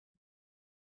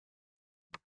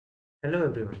Hello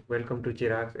everyone, welcome to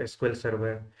Chirags SQL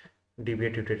Server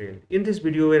DBA tutorial. In this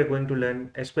video, we are going to learn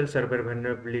SQL Server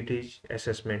vulnerabilities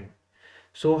assessment.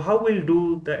 So how we'll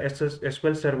do the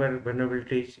SQL Server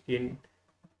vulnerabilities in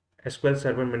SQL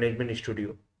Server Management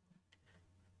Studio.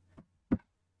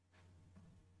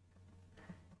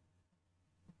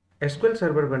 SQL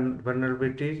Server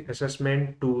vulnerabilities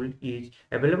assessment tool is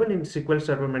available in SQL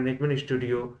Server Management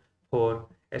Studio for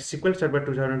SQL Server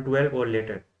 2012 or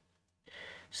later.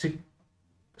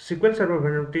 SQL Server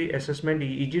Vulnerability Assessment is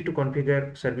easy to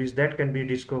configure service that can be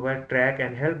discovered, track,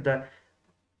 and help the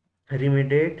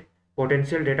remediate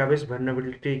potential database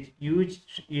vulnerabilities. Use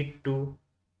it to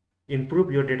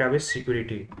improve your database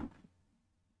security.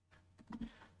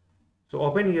 So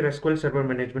open your SQL Server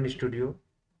Management Studio.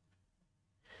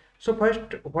 So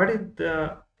first, what is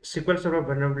the SQL Server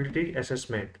Vulnerability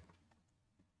Assessment?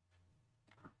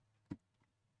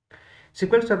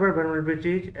 SQL Server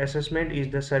Vulnerability Assessment is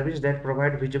the service that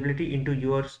provides visibility into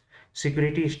your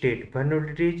security state.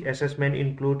 Vulnerability assessment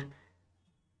include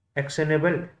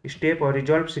actionable step or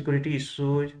resolve security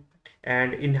issues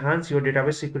and enhance your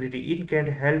database security. It can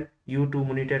help you to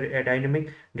monitor a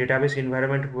dynamic database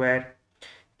environment where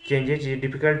changes is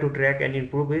difficult to track and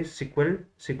improve a SQL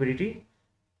security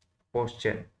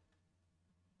posture.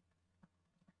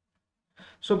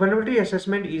 So vulnerability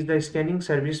assessment is the scanning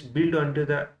service built onto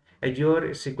the Azure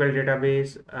SQL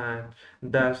database.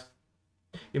 Thus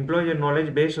employs a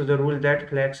knowledge base of the rule that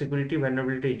flags security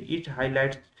vulnerability. It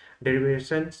highlights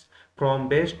derivations from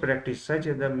best practice such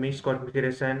as the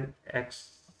misconfiguration,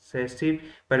 excessive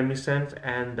permissions,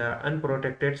 and the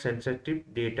unprotected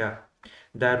sensitive data.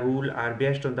 The rules are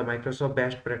based on the Microsoft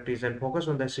best practice and focus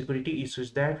on the security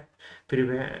issues that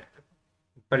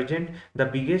present the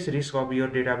biggest risk of your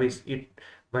database. It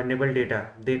vulnerable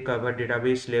data. They cover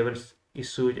database levels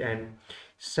issues and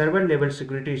server level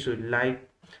security issues like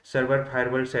server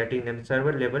firewall setting and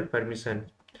server level permission.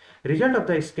 Result of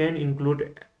the scan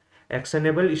include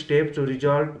actionable steps to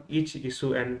resolve each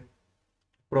issue and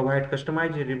provide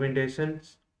customized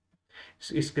recommendations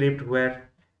script where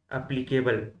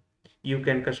applicable. You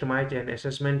can customize an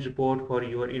assessment report for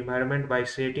your environment by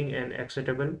setting an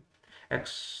acceptable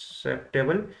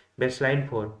baseline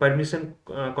for permission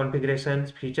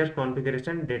configurations, feature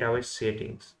configuration, database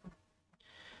settings.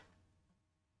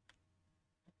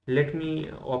 Let me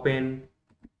open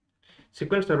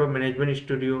SQL Server Management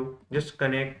Studio. Just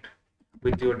connect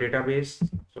with your database.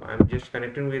 So I'm just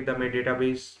connecting with my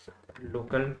database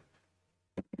local.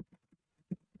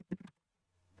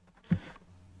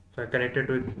 So I connected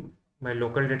with my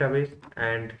local database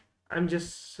and I'm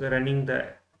just running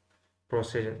the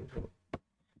process.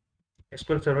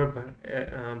 SQL Server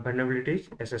vulnerabilities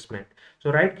assessment.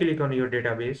 So right click on your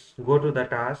database, go to the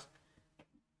task.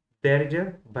 There is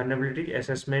a vulnerability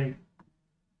assessment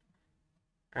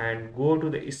and go to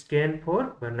the scan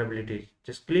for vulnerabilities.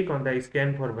 Just click on the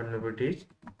scan for vulnerabilities.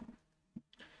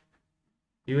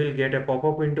 You will get a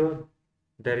pop-up window.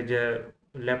 There is a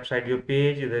left side your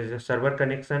page. There is a server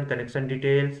connection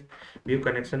details, view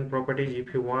connection properties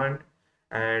if you want,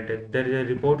 and there is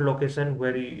a report location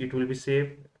where it will be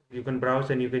saved. You can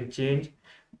browse and you can change.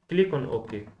 Click on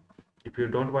OK. If you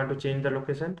don't want to change the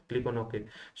location, click on OK.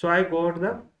 So I got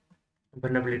the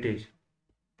vulnerabilities.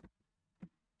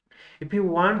 If you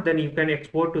want, then you can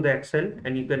export to the Excel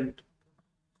and you can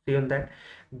see on that.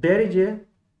 There is a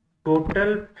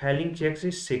total failing checks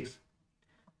is 6.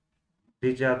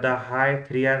 These are the high,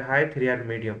 3 are high, 3 are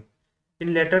medium.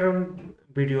 In later on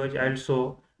videos, I'll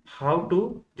show how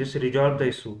to just resolve the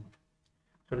issue.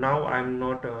 So now I'm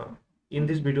not, in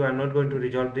this video, I'm not going to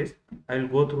resolve this. I'll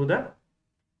go through the,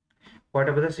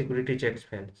 whatever the security checks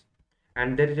fails.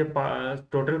 And there is a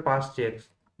total pass checks.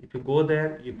 If you go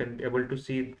there, you can able to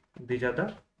see these are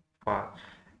the pass.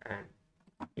 And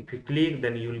if you click,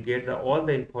 then you will get all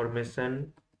the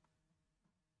information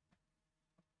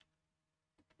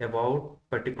about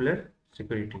particular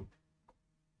security.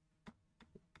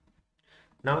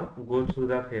 Now go through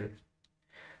the fails.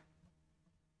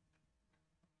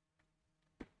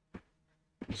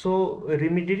 So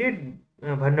remediate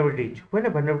vulnerabilities. When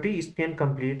a vulnerability is can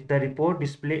complete, the report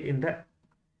display in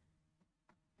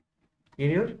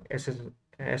your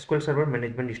SQL Server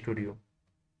Management Studio.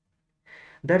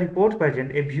 The report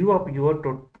present a view of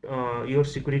your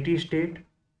security state,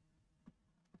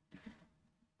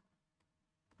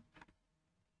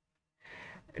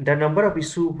 the number of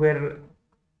issues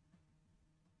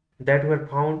that were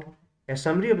found, a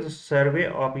summary of the survey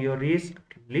of your risk,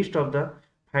 list of the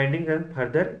findings and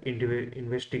further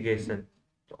investigation.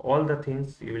 So all the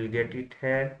things you will get it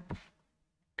here.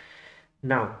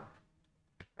 Now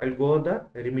I'll go the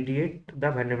remediate the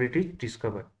vulnerability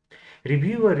discovered.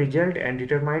 Review a result and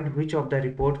determine which of the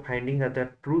report finding are the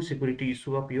true security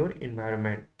issue of your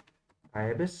environment. I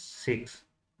have a 6.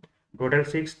 Total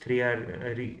 6. 3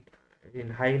 are in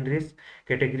high risk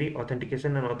category: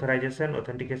 authentication and authorization.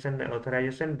 Authentication and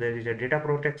authorization, there is a data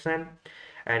protection,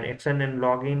 and action and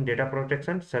login, data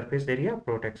protection, surface area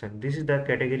protection. This is the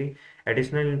category.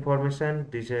 Additional information,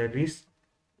 this is a risk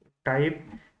type,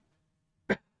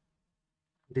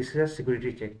 this is a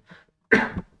security check.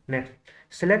 Next,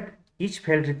 select each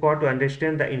failed record to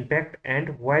understand the impact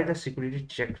and why the security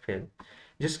check failed.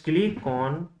 Just click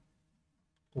on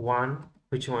one,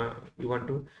 which one you want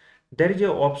to. There is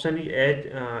a option as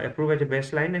approve as a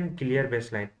baseline and clear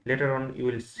baseline. Later on you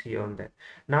will see on that.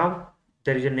 Now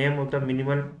there is a name of the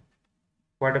minimal,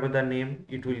 whatever the name,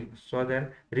 it will show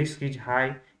there. Risk is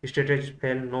high, status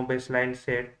fail, no baseline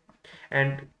set,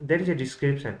 and there is a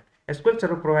description. SQL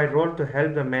Server provide role to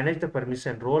help them manage the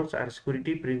permission. Roles are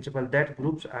security principle that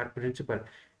groups are principle.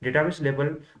 Database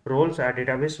level roles are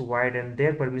database wide and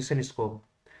their permission scope.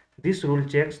 This rule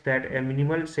checks that a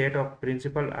minimal set of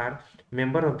principal are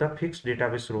member of the fixed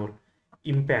database role.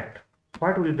 Impact.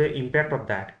 What will be the impact of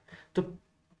that? So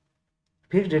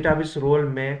fixed database role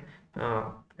may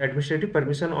administrative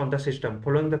permission on the system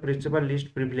following the principal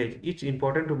list privilege. It's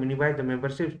important to minimize the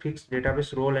membership fixed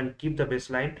database role and keep the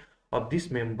baseline of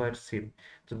this membership.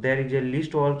 So there is a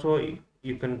list also,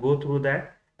 you can go through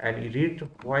that and read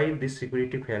why this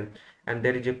security failed, and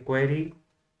there is a query,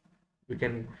 you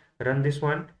can run this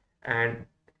one, and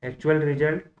actual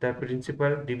result, the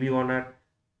principal, DB owner.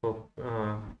 So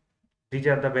these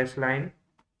are the baseline.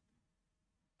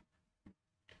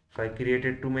 So I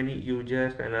created too many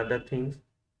users and other things.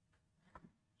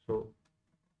 So,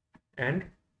 and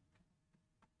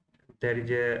there is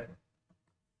a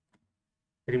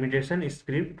remediation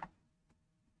script,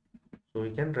 so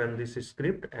we can run this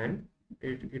script and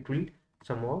it will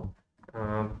somehow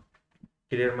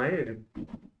clear my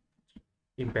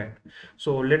impact.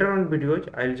 So later on videos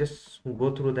I'll just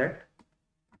go through that.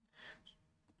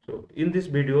 So in this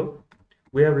video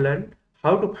we have learned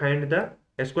how to find the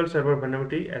SQL Server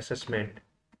vulnerability assessment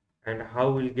and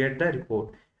how we'll get the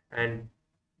report, and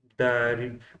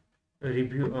the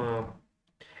review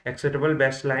acceptable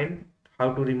baseline,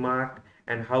 how to remark,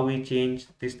 and how we change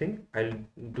this thing. I'll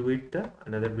do it the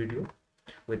another video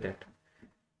with that.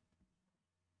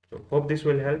 So hope this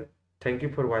will help. Thank you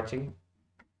for watching.